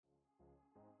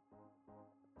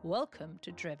Welcome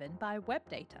to Driven by Web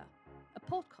Data, a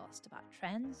podcast about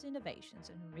trends,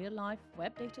 innovations, and real-life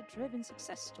web data-driven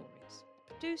success stories,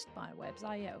 produced by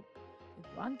Webs.io, with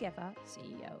Ron Gever,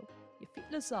 CEO,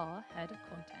 Yafit Lazar, Head of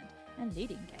Content, and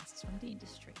leading guests from the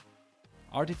industry.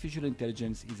 Artificial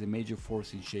intelligence is a major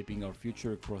force in shaping our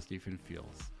future across different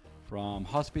fields. From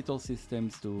hospital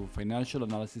systems to financial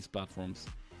analysis platforms,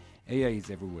 AI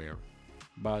is everywhere.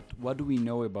 But what do we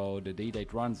know about the data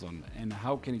it runs on, and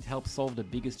how can it help solve the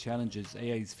biggest challenges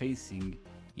AI is facing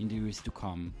in the years to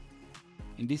come?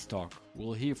 In this talk,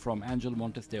 we'll hear from Angel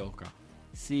Montesdeoca,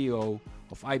 CEO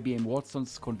of IBM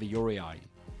Watson's Conveyor AI,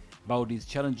 about these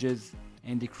challenges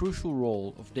and the crucial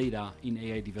role of data in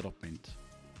AI development.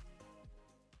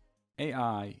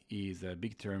 AI is a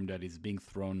big term that is being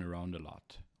thrown around a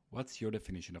lot. What's your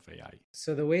definition of AI?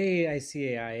 So the way I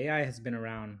see AI has been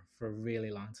around for a really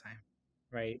long time,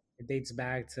 right? It dates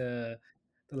back to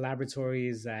the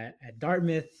laboratories at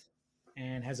Dartmouth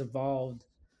and has evolved,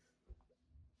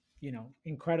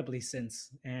 incredibly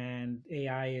since. And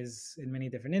AI is in many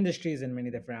different industries and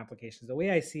many different applications. The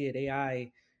way I see it,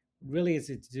 AI really is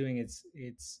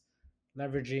it's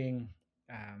leveraging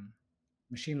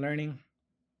machine learning,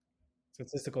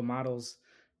 statistical models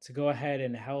to go ahead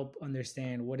and help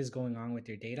understand what is going on with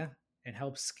your data and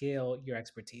help scale your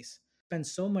expertise. Spend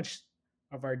so much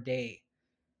of our day,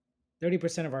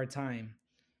 30% of our time,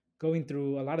 going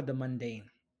through a lot of the mundane.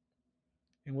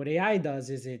 And what AI does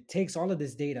is it takes all of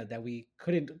this data that we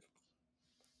couldn't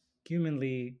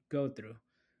humanly go through,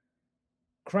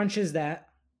 crunches that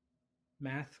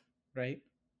math, right?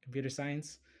 Computer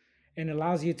science, and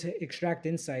allows you to extract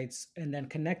insights and then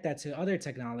connect that to other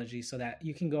technology so that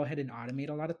you can go ahead and automate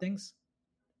a lot of things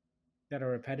that are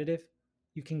repetitive.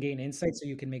 You can gain insights so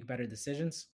you can make better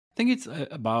decisions. I think it's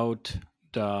about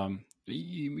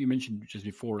you mentioned just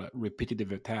before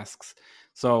repetitive tasks.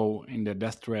 So in the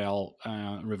industrial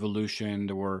revolution,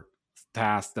 there were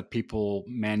tasks that people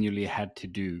manually had to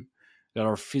do that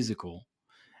are physical.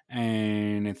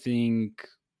 And I think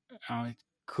it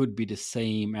could be the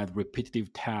same as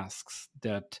repetitive tasks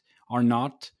that are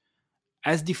not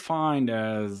as defined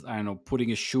as, I don't know,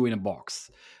 putting a shoe in a box,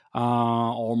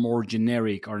 or more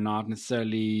generic, are not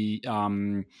necessarily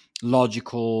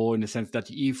logical in the sense that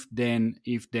if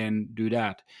then do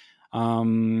that.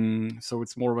 So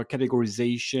it's more of a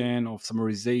categorization, of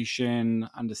summarization,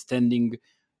 understanding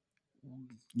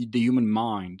the human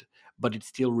mind, but it's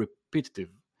still repetitive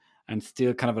and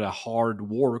still kind of a hard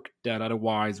work that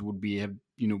otherwise would be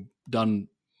done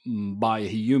by a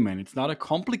human. It's not a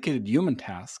complicated human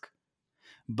task,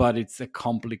 but it's a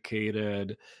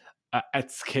complicated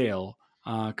at scale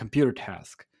computer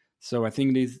task. So I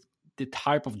think these the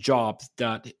type of jobs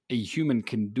that a human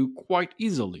can do quite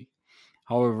easily.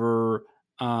 However,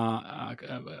 a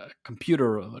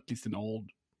computer, at least an old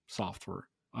software,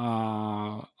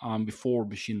 before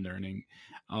machine learning,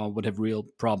 would have real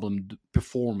problem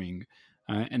performing.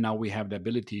 And now we have the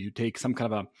ability to take some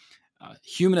kind of a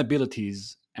human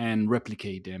abilities and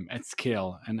replicate them at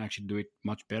scale and actually do it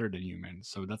much better than humans.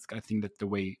 So I think that's the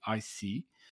way I see.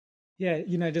 Yeah,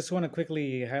 I just want to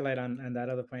quickly highlight on that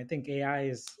other point. I think AI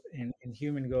is and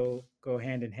human go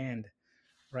hand in hand,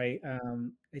 right?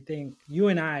 I think you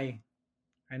and I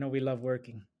know we love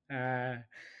working,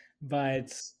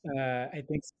 but I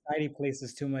think society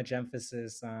places too much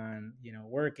emphasis on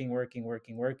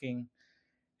working,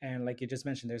 and like you just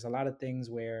mentioned, there's a lot of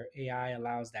things where AI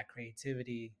allows that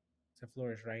creativity to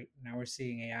flourish. Right now, we're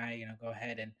seeing AI, go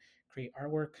ahead and create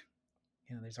artwork.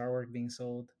 There's artwork being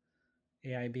sold,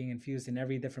 AI being infused in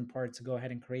every different part to go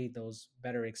ahead and create those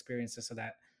better experiences, so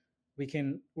that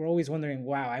we're always wondering,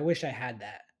 wow, I wish I had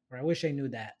that, or I wish I knew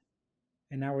that,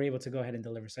 and now we're able to go ahead and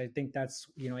deliver. So I think that's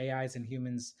AIs and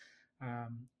humans,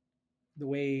 the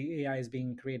way AI is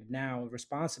being created now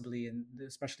responsibly, and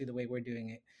especially the way we're doing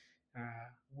it,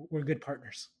 we're good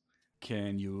partners.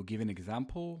 Can you give an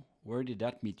example? Where did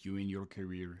that meet you in your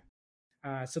career?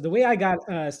 So the way I got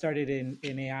started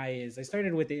in AI is I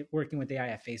started with working with AI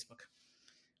at Facebook,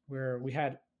 where we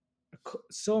had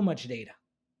so much data,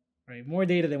 right? More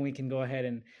data than we can go ahead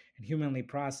and humanly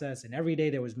process. And every day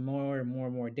there was more and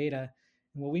more data.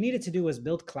 And what we needed to do was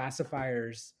build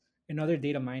classifiers and other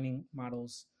data mining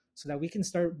models so that we can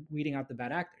start weeding out the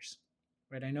bad actors,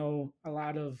 right? I know a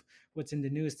lot of what's in the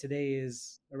news today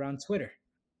is around Twitter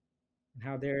and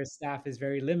how their staff is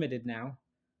very limited now,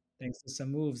 thanks to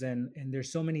some moves. And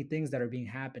there's so many things that are being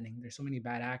happening. There's so many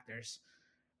bad actors.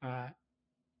 Uh,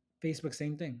 Facebook,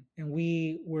 same thing. And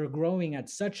we were growing at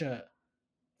such a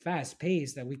fast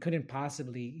pace that we couldn't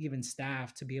possibly even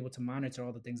staff to be able to monitor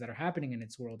all the things that are happening, and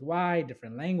it's worldwide,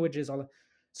 different languages,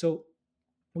 so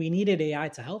we needed AI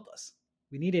to help us.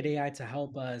 We needed AI to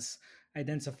help us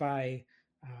identify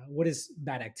what is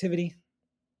bad activity.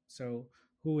 So,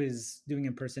 who is doing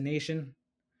impersonation,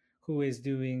 who is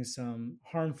doing some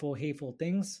harmful, hateful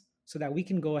things, so that we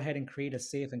can go ahead and create a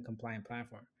safe and compliant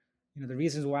platform. The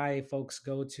reasons why folks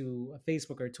go to a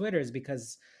Facebook or Twitter is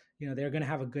because they're going to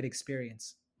have a good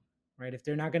experience, right? If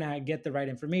they're not going to get the right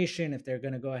information, if they're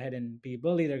going to go ahead and be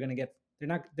bullied, they're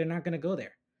not going to go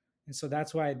there. And so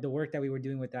that's why the work that we were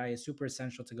doing with AI is super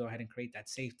essential to go ahead and create that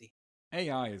safety.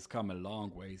 AI has come a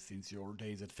long way since your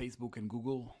days at Facebook and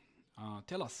Google.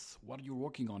 Tell us, what are you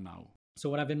working on now? So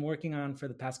what I've been working on for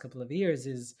the past couple of years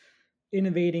is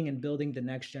innovating and building the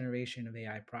next generation of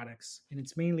AI products. And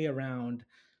it's mainly around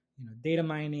data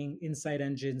mining, insight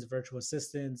engines, virtual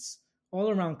assistants, all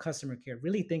around customer care,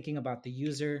 really thinking about the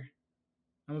user.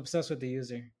 I'm obsessed with the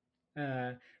user.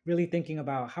 Really thinking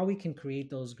about how we can create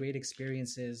those great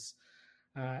experiences,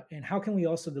 and how can we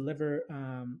also deliver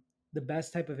the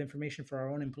best type of information for our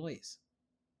own employees.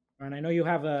 And I know you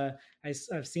have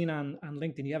I've seen on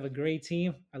LinkedIn, you have a great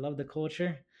team. I love the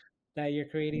culture that you're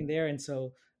creating there. And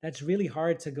so that's really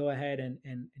hard to go ahead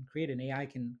and create, an AI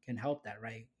can help that,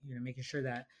 right? Making sure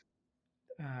that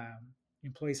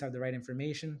employees have the right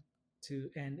information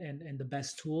to and the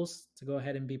best tools to go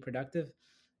ahead and be productive.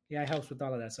 AI helps with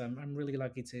all of that. So I'm really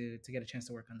lucky to get a chance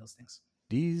to work on those things.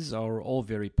 These are all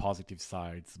very positive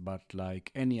sides, but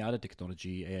like any other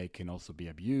technology, AI can also be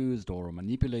abused or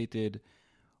manipulated.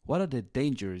 What are the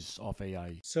dangers of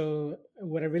AI? So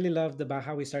what I really loved about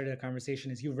how we started the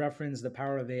conversation is you referenced the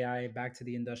power of AI back to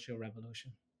the Industrial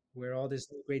Revolution, where all this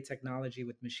great technology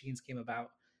with machines came about,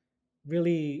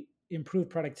 really improved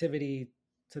productivity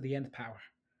to the nth power.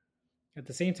 At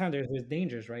the same time, there's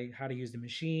dangers, right? How to use the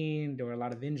machine. There were a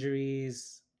lot of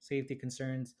injuries, safety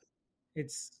concerns.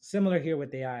 It's similar here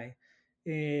with AI.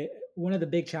 One of the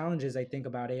big challenges I think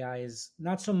about AI is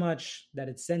not so much that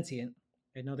it's sentient.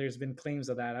 I know there's been claims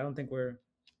of that. I don't think we're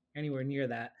anywhere near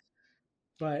that.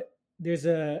 But there's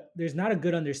not a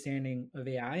good understanding of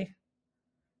AI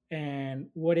and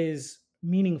what is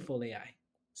meaningful AI.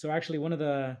 So actually, one of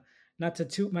the, not to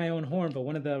toot my own horn, but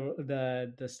one of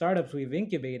the startups we've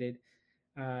incubated,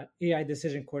 AI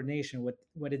decision coordination.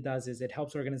 What it does is it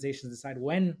helps organizations decide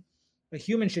when a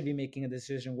human should be making a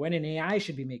decision, when an AI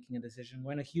should be making a decision,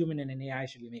 when a human and an AI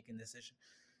should be making a decision.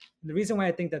 And the reason why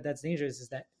I think that that's dangerous is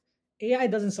that AI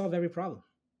doesn't solve every problem.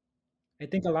 I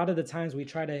think a lot of the times we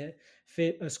try to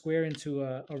fit a square into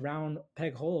a round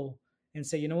peg hole and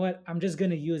say, you know what, I'm just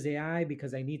going to use AI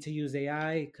because I need to use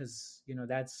AI because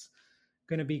that's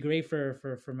going to be great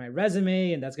for my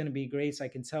resume, and that's going to be great so I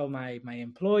can tell my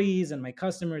employees and my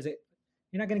customers.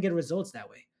 You're not going to get results that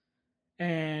way.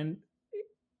 And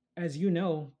as you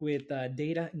know, with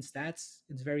data and stats,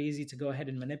 it's very easy to go ahead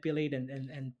and manipulate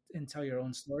and tell your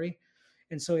own story.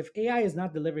 And so if AI is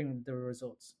not delivering the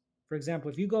results, for example,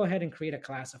 if you go ahead and create a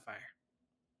classifier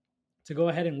to go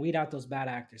ahead and weed out those bad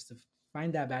actors, to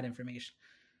find that bad information,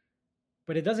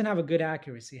 but it doesn't have a good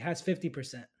accuracy, it has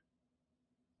 50%.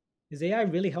 Is AI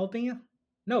really helping you?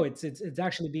 No, it's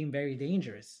actually being very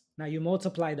dangerous. Now you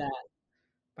multiply that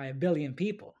by a billion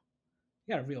people,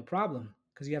 you got a real problem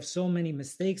because you have so many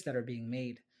mistakes that are being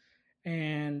made.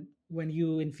 And when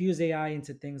you infuse AI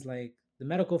into things like the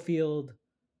medical field,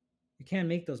 you can't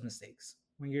make those mistakes.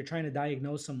 When you're trying to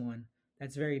diagnose someone,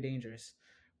 that's very dangerous.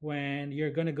 When you're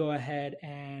going to go ahead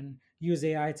and use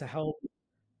AI to help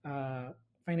uh,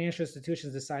 financial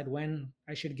institutions decide when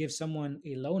I should give someone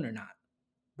a loan or not,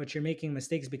 but you're making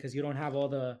mistakes because you don't have all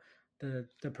the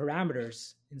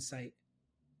parameters in sight.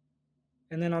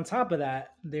 And then on top of that,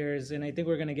 and I think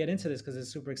we're going to get into this because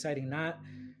it's super exciting. Not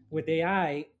with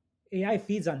AI, AI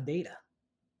feeds on data.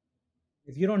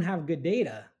 If you don't have good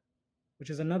data, which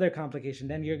is another complication,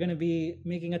 then you're going to be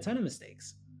making a ton of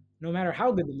mistakes, no matter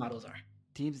how good the models are.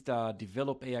 Teams that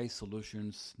develop AI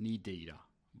solutions need data.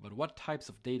 But what types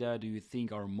of data do you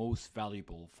think are most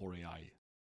valuable for AI?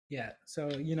 Yeah.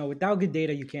 So, without good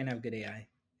data, you can't have good AI.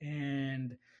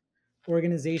 And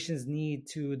organizations need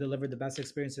to deliver the best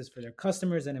experiences for their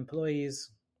customers and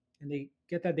employees. And they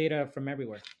get that data from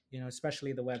everywhere,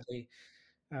 especially the web.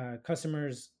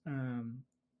 Customers,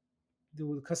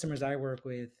 the customers I work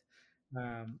with,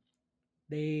 um,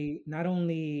 they not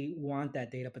only want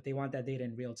that data, but they want that data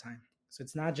in real time. So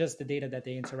it's not just the data that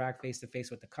they interact face to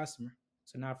face with the customer.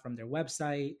 So not from their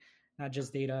website, not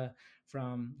just data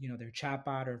from their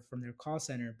chatbot or from their call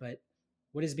center, but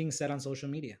what is being said on social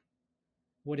media,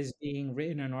 what is being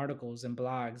written in articles and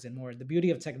blogs and more. The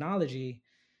beauty of technology,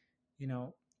 in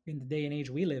the day and age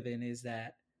we live in, is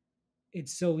that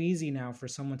it's so easy now for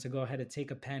someone to go ahead and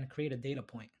take a pen, create a data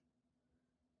point,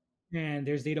 and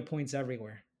there's data points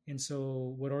everywhere. And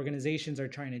so what organizations are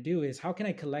trying to do is, how can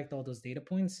I collect all those data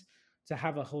points to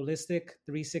have a holistic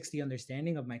 360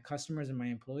 understanding of my customers and my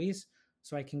employees,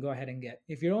 so I can go ahead and get,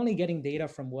 if you're only getting data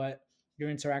from what you're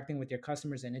interacting with your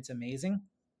customers and it's amazing,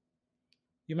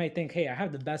 you might think, hey, I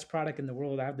have the best product in the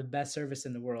world, I have the best service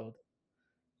in the world.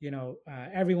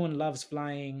 Everyone loves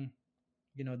flying,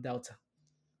 Delta.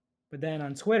 But then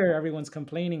on Twitter, everyone's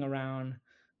complaining around,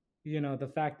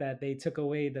 the fact that they took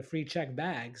away the free check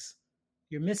bags.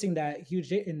 You're missing that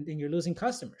huge, and you're losing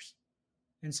customers.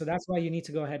 And so that's why you need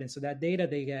to go ahead. And so that data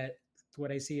they get,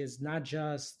 what I see is not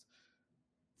just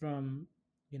from,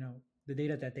 the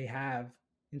data that they have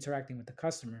interacting with the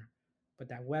customer, but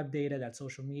that web data, that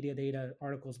social media data,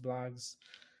 articles, blogs.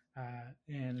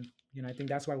 And, I think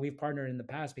that's why we've partnered in the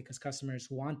past, because customers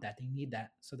want that. They need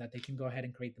that so that they can go ahead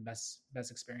and create the best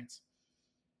experience.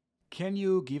 Can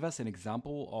you give us an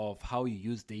example of how you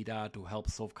use data to help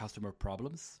solve customer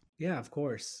problems? Yeah, of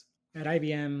course. At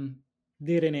IBM,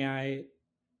 data and AI,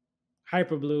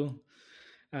 Hyperblue,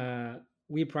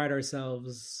 we pride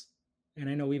ourselves, and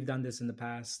I know we've done this in the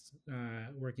past,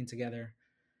 working together,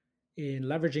 in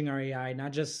leveraging our AI,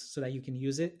 not just so that you can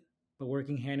use it, but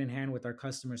working hand in hand with our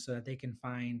customers so that they can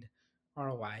find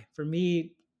ROI. For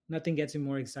me, nothing gets me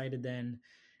more excited than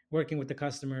working with the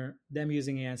customer, them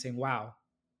using AI and saying, wow,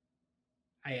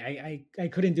 I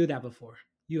couldn't do that before.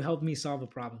 You helped me solve a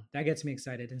problem. That gets me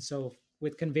excited. And so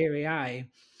with Conveyor AI,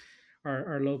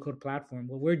 our low code platform,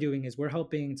 what we're doing is we're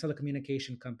helping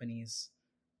telecommunication companies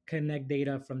connect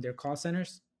data from their call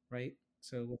centers, right?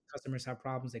 So when customers have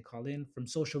problems, they call in, from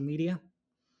social media,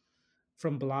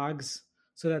 from blogs,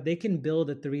 so that they can build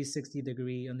a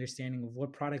 360-degree understanding of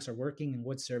what products are working and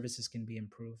what services can be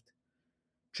improved.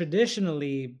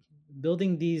 Traditionally,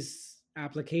 building these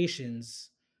applications,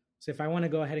 so if I want to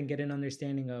go ahead and get an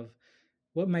understanding of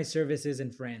what my service is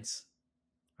in France,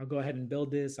 I'll go ahead and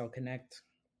build this. I'll connect,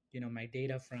 my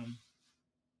data from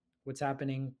what's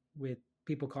happening with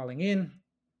people calling in,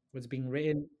 what's being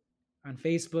written on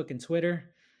Facebook and Twitter.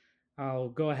 I'll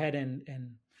go ahead and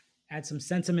add some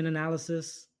sentiment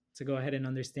analysis to go ahead and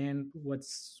understand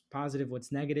what's positive,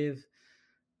 what's negative.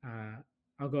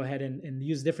 I'll go ahead and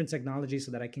use different technologies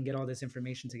so that I can get all this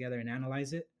information together and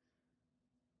analyze it.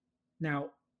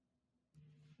 Now,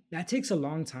 that takes a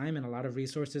long time and a lot of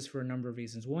resources for a number of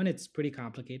reasons. One, it's pretty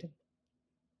complicated.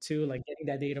 Two, like getting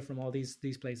that data from all these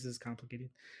places is complicated.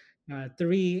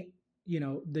 Three,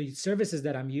 the services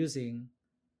that I'm using,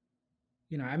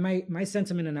 my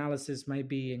sentiment analysis might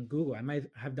be in Google. I might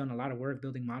have done a lot of work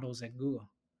building models at Google.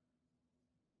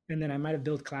 And then I might have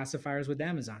built classifiers with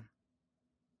Amazon.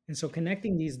 And so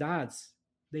connecting these dots,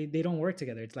 they don't work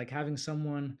together. It's like having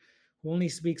someone who only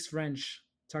speaks French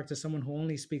talk to someone who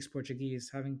only speaks Portuguese,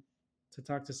 having to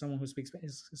talk to someone who speaks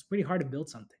Spanish. It's pretty hard to build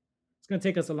something. It's going to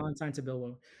take us a long time to build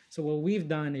one. So what we've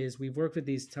done is we've worked with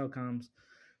these telecoms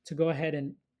to go ahead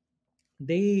and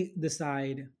they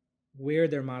decide where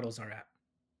their models are at,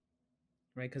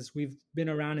 right? Because we've been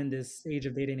around in this age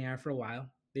of data and AI for a while.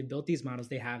 They built these models,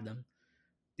 they have them.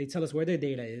 They tell us where their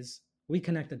data is. We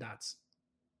connect the dots.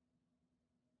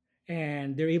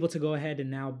 And they're able to go ahead and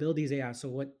now build these AI. So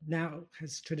what now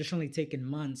has traditionally taken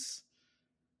months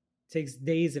takes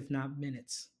days, if not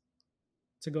minutes,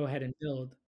 to go ahead and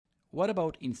build. What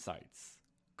about insights?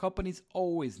 Companies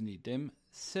always need them,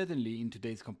 certainly in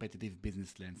today's competitive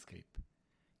business landscape.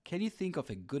 Can you think of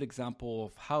a good example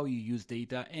of how you use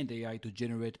data and AI to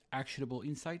generate actionable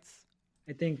insights?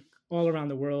 I think all around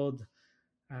the world,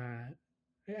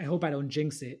 I hope I don't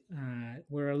jinx it.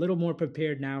 We're a little more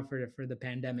prepared now for the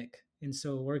pandemic. And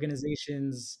so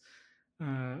organizations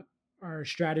are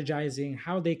strategizing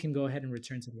how they can go ahead and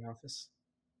return to the office.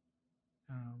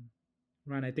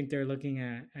 Ron, I think they're looking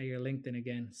at your LinkedIn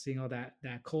again, seeing all that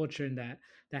culture and that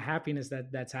happiness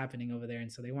that's happening over there.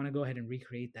 And so they want to go ahead and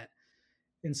recreate that.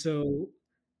 And so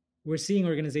we're seeing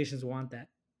organizations want that.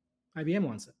 IBM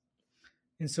wants it.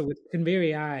 And so with Conveyor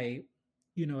AI,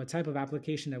 a type of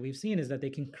application that we've seen is that they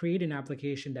can create an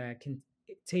application that can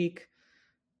take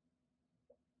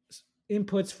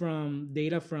inputs from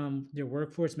data from their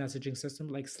workforce messaging system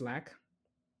like Slack,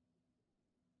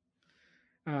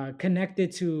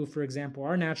 connected to, for example,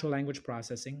 our natural language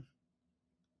processing,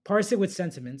 parse it with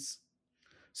sentiments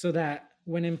so that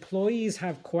when employees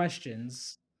have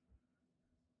questions,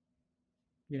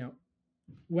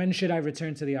 when should I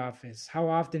return to the office? How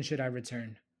often should I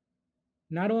return?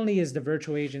 Not only is the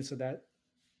virtual agent, so that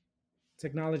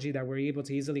technology that we're able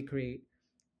to easily create,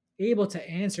 able to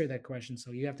answer that question,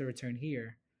 so you have to return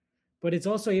here, but it's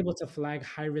also able to flag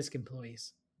high-risk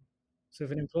employees. So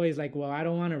if an employee is like, well, I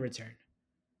don't want to return,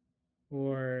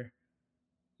 or,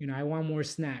 I want more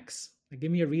snacks, Like,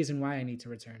 give me a reason why I need to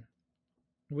return.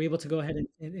 We're able to go ahead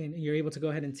and you're able to go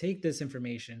ahead and take this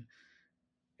information,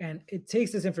 and it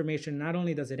takes this information. Not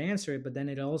only does it answer it, but then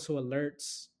it also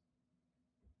alerts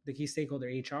the key stakeholder,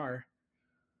 HR,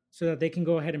 so that they can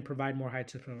go ahead and provide more high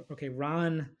touch. Okay,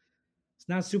 Ron is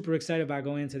not super excited about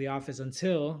going into the office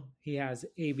until he has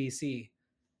ABC.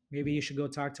 Maybe you should go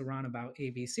talk to Ron about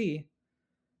ABC.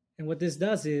 And what this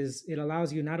does is it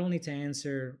allows you not only to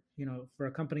answer, for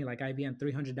a company like IBM,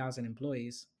 300,000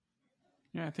 employees.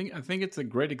 Yeah, I think it's a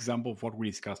great example of what we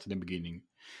discussed in the beginning.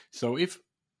 So if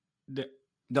the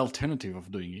alternative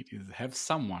of doing it is have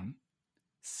someone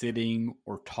sitting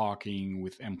or talking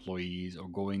with employees or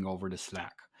going over the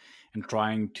Slack and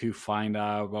trying to find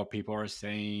out what people are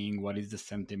saying, what is the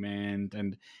sentiment,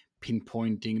 and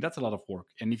pinpointing, that's a lot of work.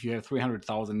 And if you have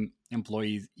 300,000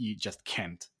 employees, you just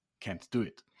can't do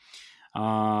it.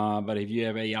 But if you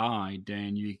have AI,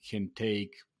 then you can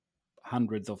take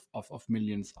hundreds of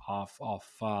millions of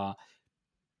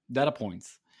data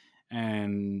points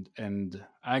and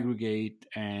aggregate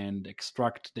and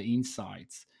extract the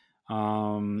insights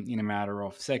in a matter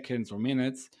of seconds or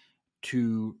minutes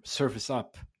to surface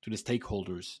up to the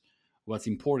stakeholders what's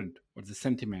important, what's the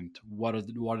sentiment, what are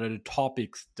the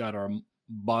topics that are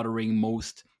bothering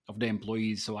most of the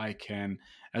employees, so I can,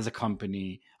 as a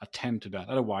company, attend to that.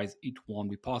 Otherwise, it won't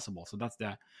be possible. So that's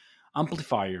the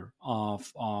amplifier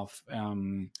of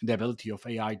the ability of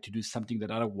AI to do something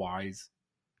that otherwise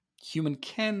human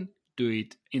can do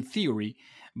it in theory,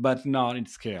 but not in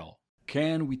scale.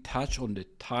 Can we touch on the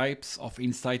types of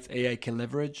insights AI can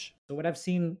leverage? So what I've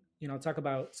seen, I'll talk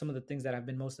about some of the things that have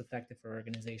been most effective for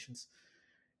organizations.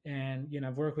 And,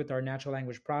 I've worked with our natural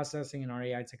language processing and our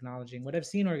AI technology. And what I've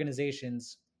seen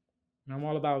organizations, and I'm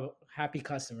all about happy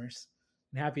customers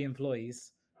and happy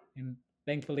employees. And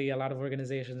thankfully, a lot of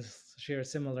organizations share a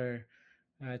similar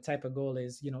type of goal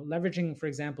is, leveraging, for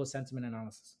example, sentiment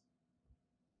analysis.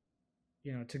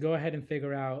 To go ahead and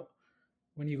figure out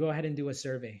when you go ahead and do a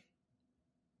survey.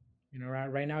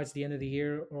 Right now it's the end of the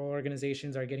year. All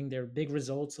organizations are getting their big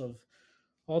results of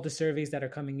all the surveys that are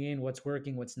coming in, what's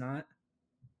working, what's not.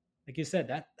 Like you said,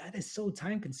 that is so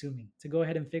time consuming to go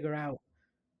ahead and figure out,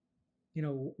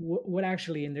 what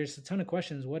actually, and there's a ton of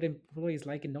questions, what employees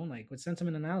like and don't like. With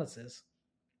sentiment analysis,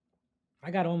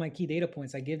 I got all my key data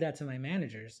points. I give that to my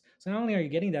managers. So not only are you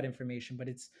getting that information, but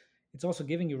it's also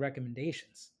giving you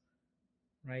recommendations,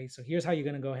 right? So here's how you're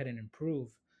going to go ahead and improve.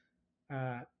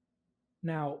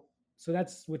 Now, so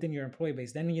that's within your employee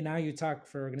base. Then you talk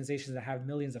for organizations that have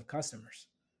millions of customers,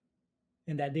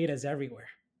 and that data is everywhere.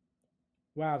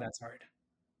 Wow, that's hard.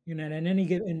 And any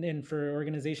given, and for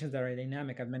organizations that are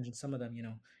dynamic, I've mentioned some of them.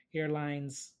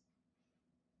 Airlines,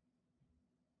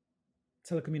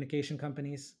 telecommunication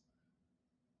companies,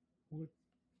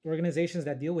 organizations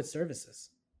that deal with services.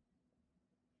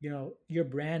 Your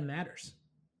brand matters,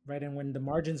 right? And when the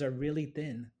margins are really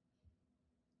thin,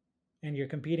 and you're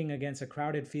competing against a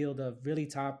crowded field of really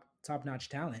top-notch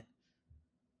talent,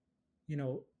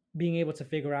 being able to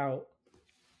figure out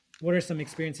what are some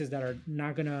experiences that are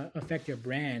not going to affect your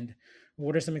brand,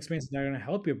 what are some experiences that are going to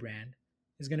help your brand,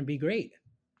 is going to be great.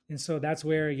 And so that's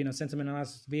where, sentiment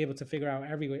analysis, to be able to figure out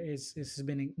everywhere, has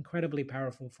been incredibly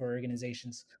powerful for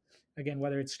organizations. Again,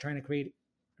 whether it's trying to create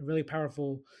a really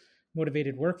powerful,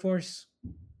 motivated workforce,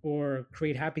 or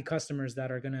create happy customers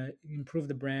that are going to improve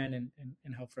the brand and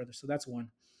help further. So that's one.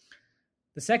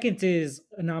 The second is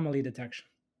anomaly detection.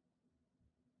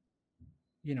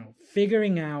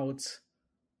 Figuring out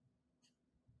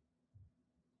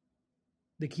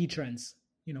the key trends,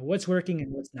 what's working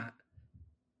and what's not.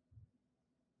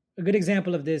 A good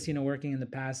example of this, working in the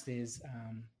past is,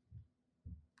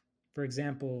 for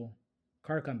example,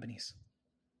 car companies.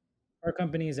 Car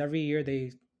companies, every year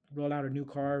they roll out a new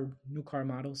car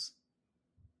models.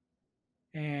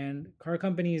 And car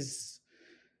companies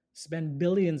spend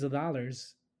billions of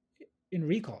dollars in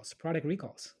recalls, product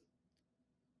recalls,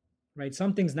 right?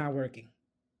 Something's not working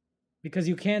because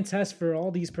you can't test for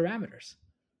all these parameters.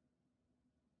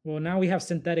 Well, now we have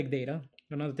synthetic data,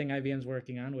 another thing IBM's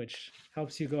working on, which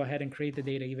helps you go ahead and create the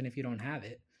data even if you don't have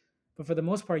it. But for the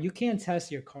most part, you can't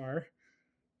test your car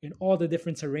in all the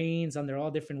different terrains, under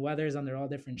all different weathers, under all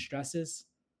different stresses.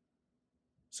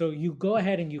 So you go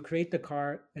ahead and you create the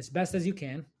car as best as you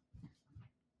can.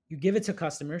 You give it to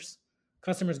customers.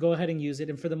 Customers go ahead and use it.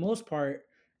 And for the most part,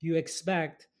 you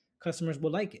expect customers will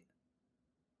like it.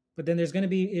 But then there's going to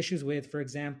be issues with, for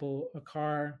example, a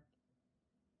car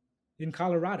in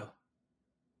Colorado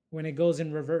when it goes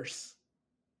in reverse.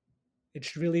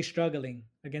 It's really struggling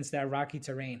against that rocky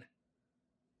terrain.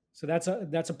 So that's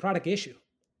a product issue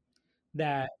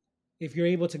that if you're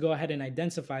able to go ahead and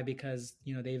identify, because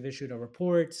they've issued a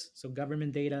report, so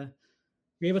government data,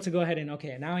 you're able to go ahead and,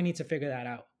 okay, now I need to figure that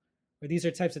out. Or these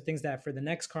are types of things that for the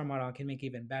next car model I can make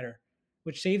even better,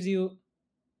 which saves you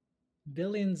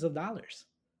billions of dollars.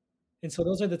 And so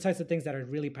those are the types of things that are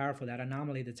really powerful, that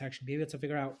anomaly detection, be able to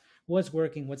figure out what's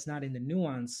working, what's not, in the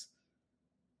nuance,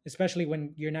 especially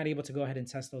when you're not able to go ahead and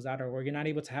test those out, or you're not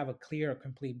able to have a clear or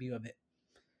complete view of it.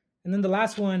 And then the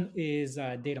last one is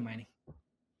data mining.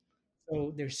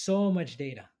 So there's so much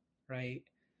data, right?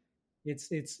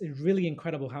 It's really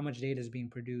incredible how much data is being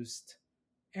produced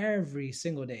every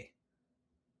single day.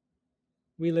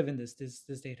 We live in this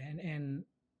data, and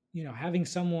having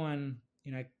someone,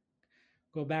 I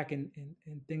go back and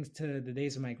things to the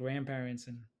days of my grandparents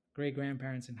and great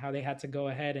grandparents, and how they had to go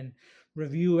ahead and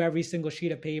review every single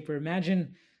sheet of paper.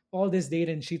 Imagine all this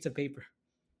data in sheets of paper.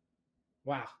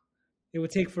 Wow, it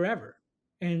would take forever.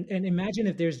 And imagine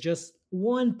if there's just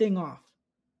one thing off.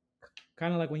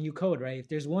 Kind of like when you code, right? If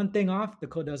there's one thing off, the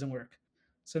code doesn't work.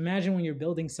 So imagine when you're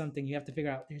building something, you have to figure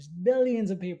out there's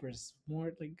billions of papers,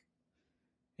 more like,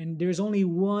 and there's only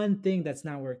one thing that's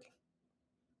not working.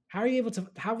 How are you able to,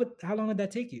 how long would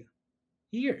that take you?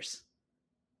 Years.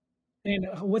 And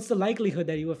what's the likelihood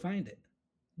that you will find it?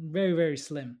 Very, very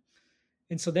slim.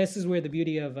 And so this is where the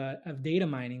beauty of data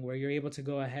mining, where you're able to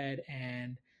go ahead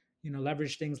and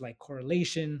leverage things like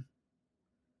correlation,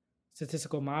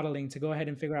 statistical modeling, to go ahead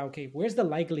and figure out, okay, where's the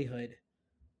likelihood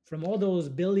from all those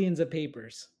billions of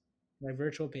papers, right,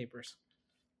 virtual papers?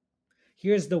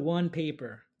 Here's the one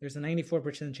paper. There's a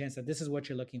 94% chance that this is what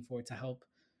you're looking for to help.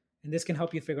 And this can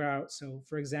help you figure out. So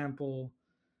for example,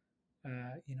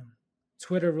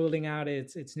 Twitter ruling out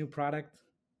its new product.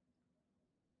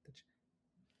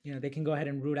 They can go ahead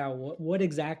and root out what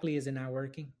exactly is it not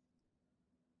working.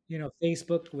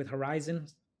 Facebook with Horizon,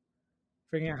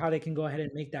 figuring out how they can go ahead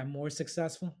and make that more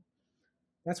successful.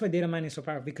 That's why data mining is so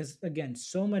powerful, because again,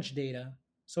 so much data,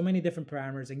 so many different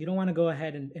parameters, and you don't want to go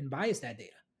ahead and bias that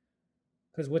data,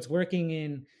 because what's working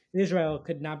in Israel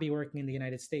could not be working in the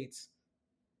United States.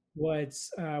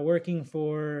 What's working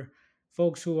for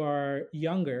folks who are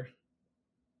younger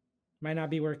might not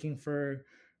be working for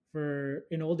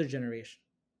an older generation.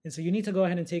 And so you need to go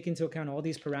ahead and take into account all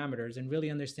these parameters and really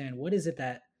understand what is it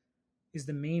that is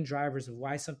the main drivers of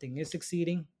why something is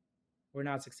succeeding or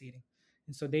not succeeding.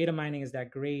 And so data mining is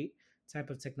that great type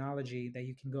of technology that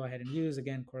you can go ahead and use,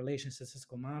 again, correlation,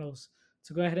 statistical models,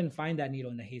 to go ahead and find that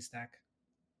needle in the haystack,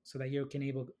 so that you can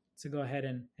able to go ahead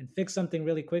and fix something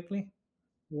really quickly,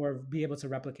 or be able to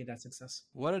replicate that success.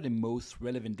 What are the most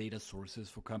relevant data sources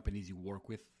for companies you work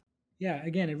with? Yeah,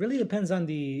 again, it really depends on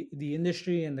the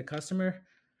industry and the customer.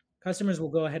 Customers will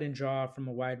go ahead and draw from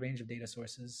a wide range of data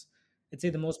sources. I'd say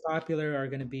the most popular are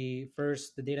going to be,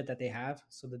 first, the data that they have.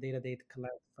 So the data they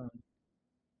collect from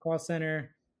call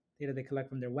center, data they collect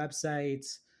from their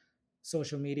websites,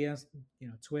 social media,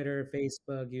 Twitter,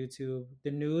 Facebook, YouTube.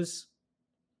 The news,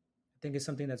 I think, is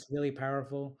something that's really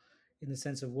powerful, in the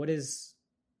sense of what is,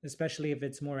 especially if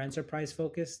it's more enterprise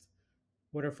focused,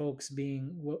 what are folks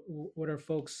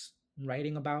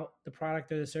writing about the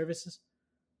product or the services?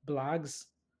 Blogs,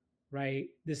 right?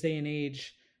 This day and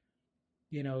age,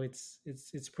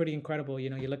 it's pretty incredible.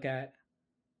 You look at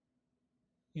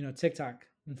TikTok,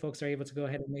 and folks are able to go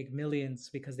ahead and make millions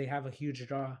because they have a huge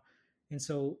draw. And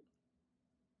so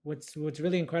what's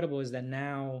really incredible is that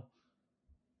now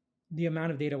the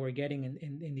amount of data we're getting,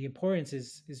 and the importance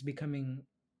is becoming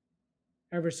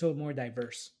ever so more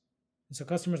diverse. And so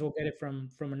customers will get it from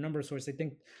a number of sources. I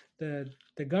think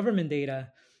the government data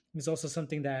is also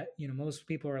something that most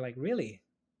people are like, really?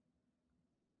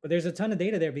 But there's a ton of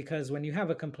data there, because when you have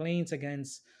a complaint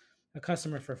against a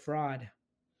customer for fraud,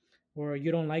 or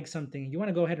you don't like something, you want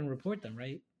to go ahead and report them,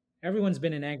 right? Everyone's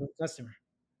been an angry customer.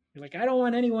 You're like, I don't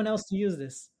want anyone else to use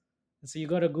this. And so you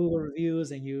go to Google reviews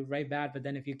and you write bad, but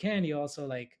then if you can, you also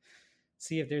like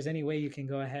see if there's any way you can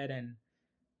go ahead and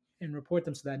report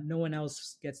them, so that no one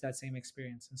else gets that same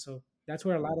experience. And so that's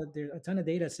where a ton of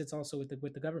data sits also with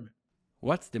the government.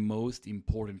 What's the most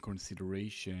important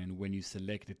consideration when you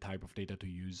select the type of data to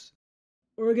use?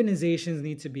 Organizations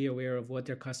need to be aware of what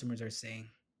their customers are saying,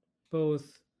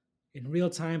 both in real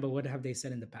time, but what have they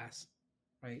said in the past,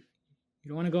 right? You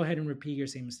don't want to go ahead and repeat your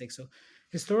same mistakes. So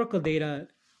historical data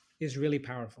is really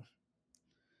powerful.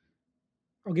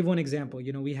 I'll give one example.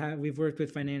 We've worked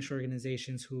with financial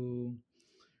organizations who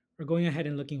are going ahead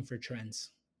and looking for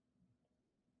trends,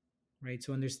 right?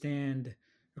 To understand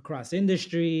across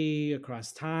industry,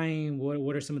 across time,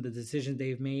 what are some of the decisions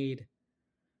they've made?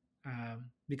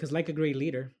 Because like a great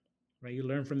leader, right? You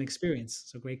learn from experience.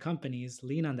 So great companies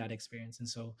lean on that experience. And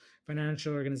so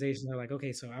financial organizations are like,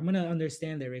 okay, so I'm going to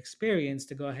understand their experience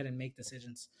to go ahead and make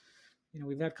decisions.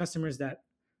 We've had customers that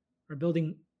are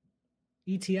building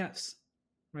ETFs,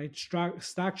 right?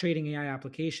 Stock trading AI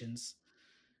applications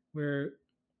where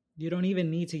you don't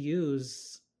even need to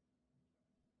use,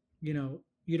 you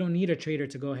don't need a trader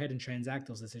to go ahead and transact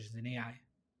those decisions in AI.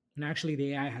 And actually,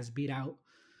 the AI has beat out,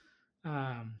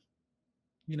 um,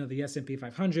 the S&P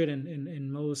 500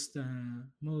 and most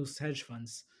hedge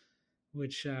funds,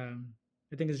 which I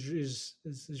think is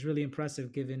really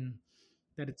impressive given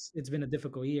that it's been a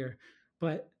difficult year.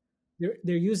 But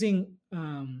they're using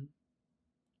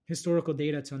historical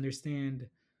data to understand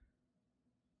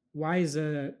why is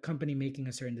a company making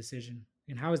a certain decision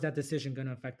and how is that decision going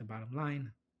to affect the bottom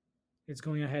line. It's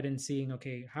going ahead and seeing,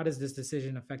 okay, how does this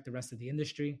decision affect the rest of the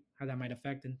industry, how that might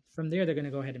affect, and from there they're going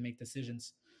to go ahead and make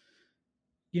decisions.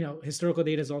 Historical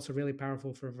data is also really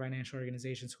powerful for financial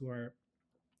organizations who are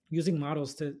using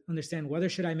models to understand whether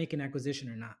should I make an acquisition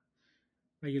or not.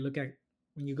 Right? You look at,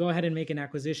 when you go ahead and make an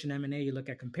acquisition, M&A, you look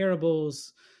at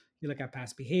comparables, you look at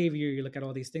past behavior, you look at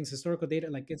all these things. Historical data,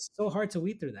 like, it's so hard to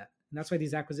weed through that, and that's why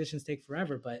these acquisitions take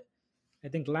forever. But I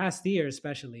think last year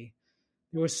especially,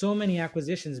 there were so many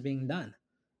acquisitions being done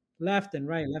left and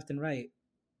right, left and right.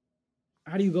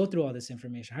 How do you go through all this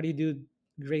information? How do you do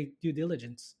great due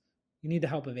diligence? You need the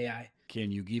help of AI.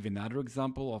 Can you give another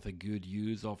example of a good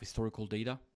use of historical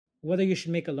data? Whether you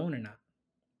should make a loan or not,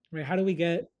 right? How do we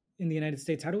get, in the United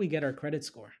States, how do we get our credit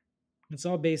score? It's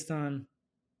all based on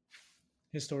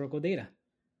historical data.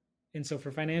 And so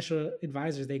for financial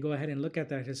advisors, they go ahead and look at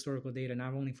that historical data,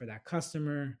 not only for that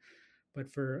customer,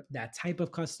 but for that type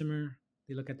of customer.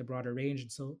 They look at the broader range.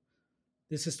 And so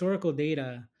this historical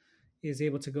data is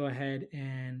able to go ahead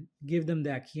and give them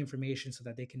that key information so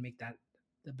that they can make that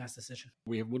the best decision.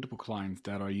 We have multiple clients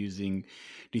that are using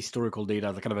the historical data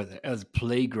as a kind of as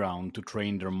playground to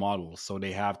train their models. So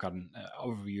they have got an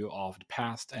overview of the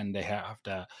past, and they have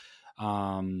the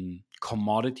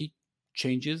commodity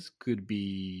changes, could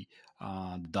be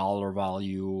dollar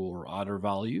value or other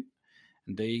value.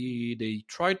 And they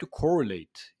try to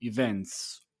correlate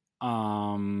events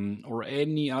or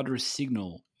any other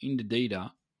signal in the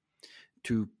data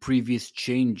to previous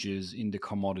changes in the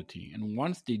commodity. And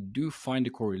once they do find a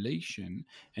correlation,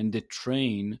 and they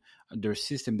train their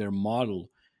system, their model,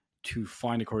 to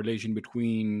find a correlation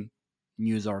between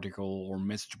news article or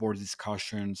message board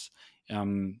discussions,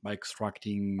 by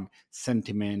extracting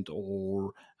sentiment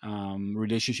or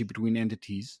relationship between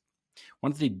entities,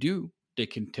 once they do, they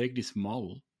can take this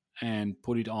model and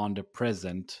put it on the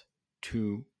present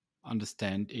to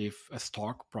understand if a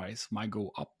stock price might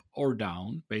go up or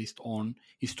down based on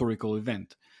historical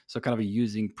event. So kind of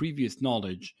using previous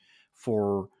knowledge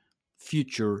for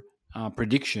future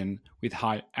prediction with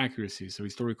high accuracy. So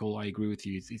historical, I agree with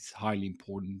you, it's highly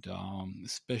important,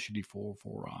 especially for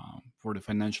the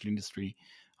financial industry,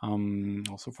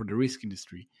 also for the risk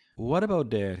industry. What about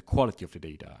the quality of the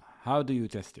data? How do you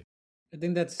test it? I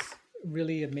think that's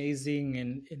really amazing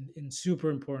and super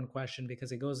important question,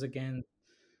 because it goes again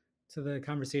to the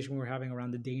conversation we're having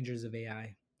around the dangers of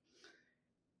AI.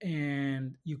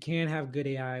 And you can't have good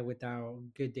AI without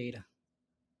good data.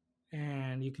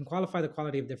 And you can qualify the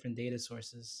quality of different data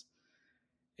sources.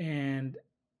 And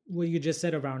what you just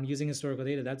said around using historical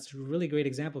data, that's a really great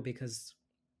example, because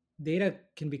data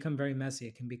can become very messy.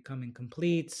 It can become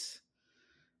incomplete.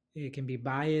 It can be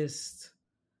biased.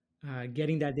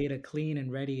 Getting that data clean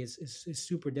and ready is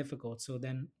super difficult. So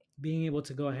then being able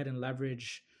to go ahead and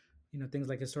leverage, things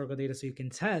like historical data, so you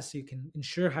can test, you can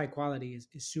ensure high quality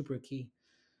is super key.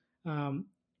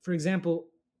 For example,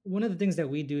 one of the things that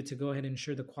we do to go ahead and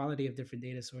ensure the quality of different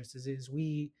data sources is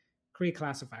we create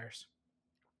classifiers.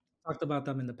 Talked about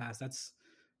them in the past. That's,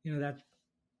 that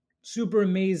super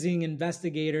amazing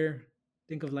investigator.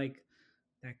 Think of like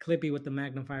that Clippy with the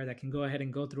magnifier that can go ahead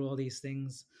and go through all these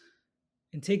things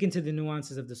and take into the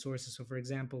nuances of the sources. So for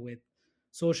example, with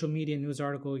social media news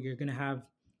article, you're going to have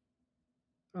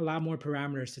a lot more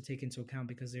parameters to take into account,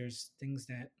 because there's things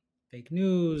that fake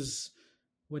news,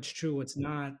 what's true, what's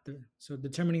not. So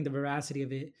determining the veracity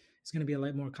of it is going to be a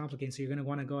lot more complicated. So you're going to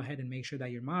want to go ahead and make sure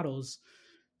that your models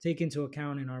take into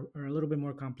account and are a little bit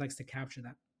more complex to capture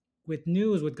that. With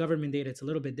news, with government data, it's a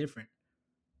little bit different,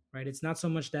 right? It's not so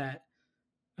much that,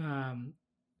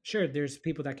 sure, there's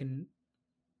people that can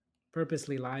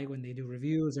purposely lie when they do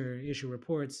reviews or issue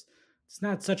reports. It's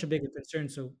not such a big concern.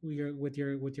 So with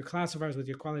your classifiers, with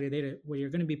your quality data, what you're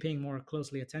going to be paying more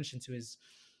closely attention to is,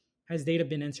 has data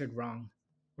been entered wrong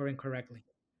or incorrectly,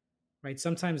 right?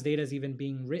 Sometimes data is even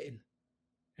being written,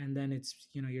 And then it's,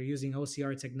 you're using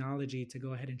OCR technology to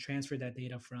go ahead and transfer that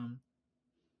data from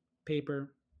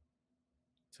paper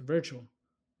to virtual.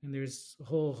 And there's a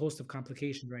whole host of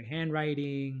complications, right?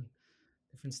 Handwriting,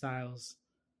 different styles.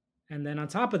 And then on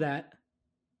top of that,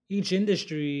 each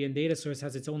industry and data source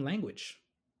has its own language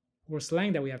or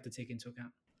slang that we have to take into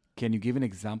account. Can you give an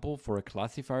example for a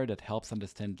classifier that helps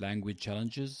understand language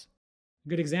challenges? A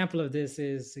good example of this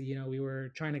is, we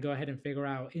were trying to go ahead and figure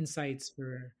out insights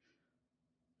for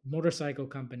a motorcycle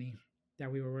company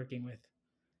that we were working with.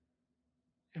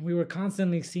 And we were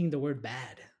constantly seeing the word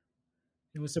bad.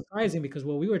 It was surprising because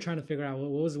we were trying to figure out what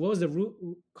was the root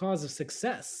cause of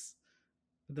success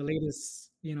with the latest,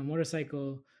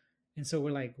 motorcycle. And so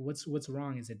we're like, what's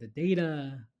wrong? Is it the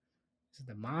data? Is it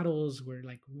the models? We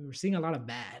were seeing a lot of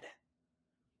bad.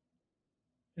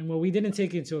 And what we didn't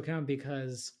take into account,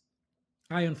 because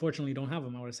I unfortunately don't have a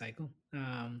motorcycle,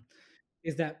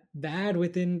 is that bad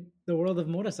within the world of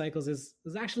motorcycles is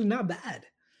actually not bad.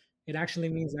 It actually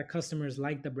means that customers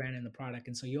like the brand and the product.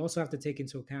 And so you also have to take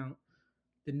into account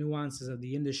the nuances of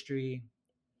the industry,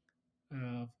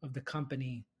 of the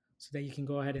company, so that you can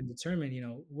go ahead and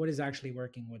determine, what is actually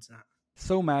working, what's not.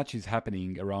 So much is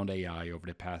happening around AI over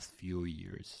the past few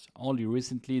years. Only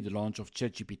recently, the launch of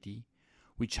ChatGPT,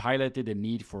 which highlighted the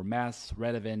need for mass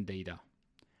relevant data.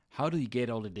 How do you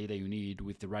get all the data you need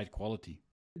with the right quality?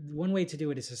 One way to do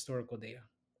it is historical data.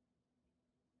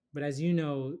 But as you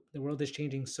know, the world is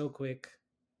changing so quick.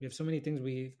 We have so many things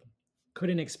we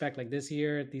couldn't expect. Like this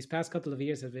year, these past couple of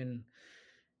years have been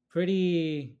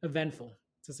pretty eventful,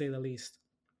 to say the least.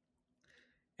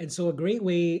 And so a great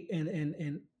way,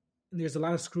 and there's a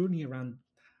lot of scrutiny around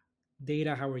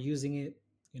data, how we're using it.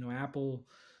 Apple,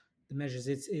 the measures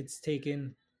it's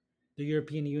taken, the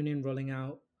European Union rolling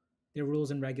out their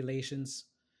rules and regulations.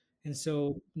 And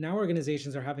so now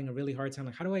organizations are having a really hard time.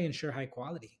 Like, how do I ensure high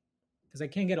quality? Because I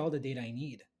can't get all the data I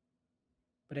need.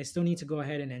 But I still need to go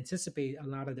ahead and anticipate a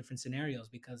lot of different scenarios,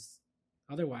 because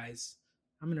otherwise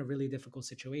I'm in a really difficult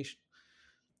situation.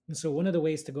 And so one of the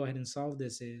ways to go ahead and solve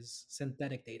this is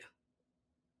synthetic data.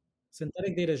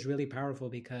 Synthetic data is really powerful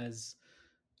because,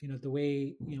 the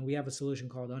way, we have a solution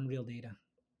called Unreal Data,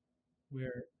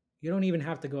 where you don't even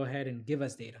have to go ahead and give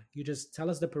us data. You just tell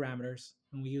us the parameters,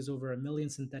 and we use over 1 million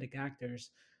synthetic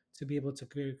actors to be able to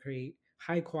create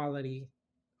high quality,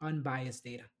 unbiased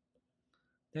data.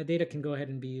 That data can go ahead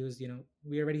and be used.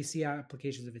 We already see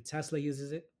applications of it. Tesla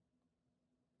uses it.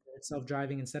 It's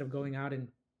self-driving. Instead of going out and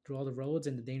through all the roads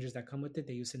and the dangers that come with it,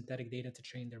 they use synthetic data to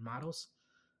train their models.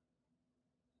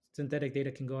 Synthetic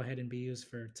data can go ahead and be used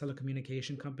for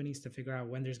telecommunication companies to figure out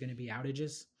when there's going to be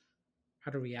outages,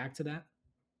 how to react to that,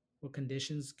 what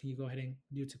conditions can you go ahead and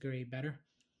do to create better. And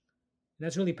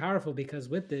that's really powerful, because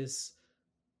with this,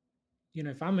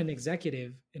 if I'm an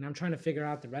executive and I'm trying to figure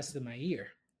out the rest of my year,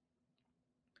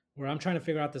 or I'm trying to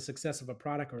figure out the success of a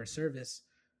product or a service,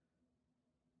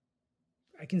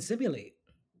 I can simulate.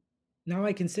 Now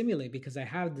I can simulate because I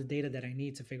have the data that I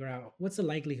need to figure out what's the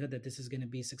likelihood that this is going to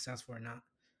be successful or not.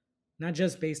 Not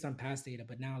just based on past data,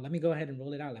 but now let me go ahead and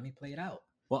roll it out. Let me play it out.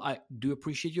 Well, I do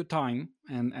appreciate your time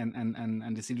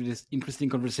and this interesting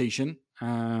conversation.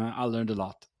 I learned a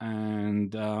lot,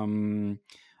 and I'm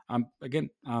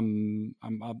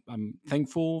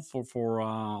thankful for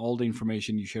all the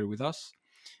information you shared with us.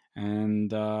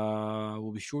 And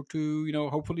we'll be sure to,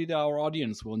 hopefully our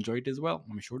audience will enjoy it as well.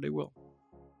 I'm sure they will.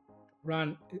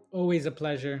 Ron, always a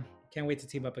pleasure. Can't wait to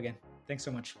team up again. Thanks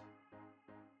so much.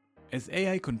 As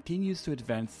AI continues to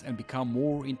advance and become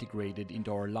more integrated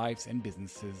into our lives and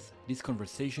businesses, this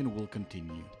conversation will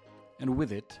continue. And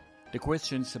with it, the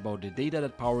questions about the data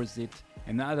that powers it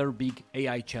and other big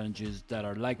AI challenges that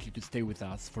are likely to stay with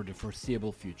us for the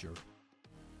foreseeable future.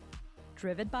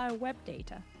 Driven by Web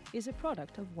Data is a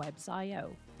product of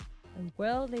Webs.io, a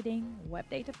world-leading web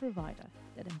data provider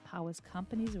that empowers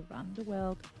companies around the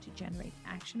world to generate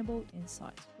actionable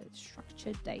insights with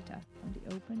structured data from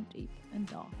the open, deep, and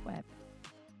dark web.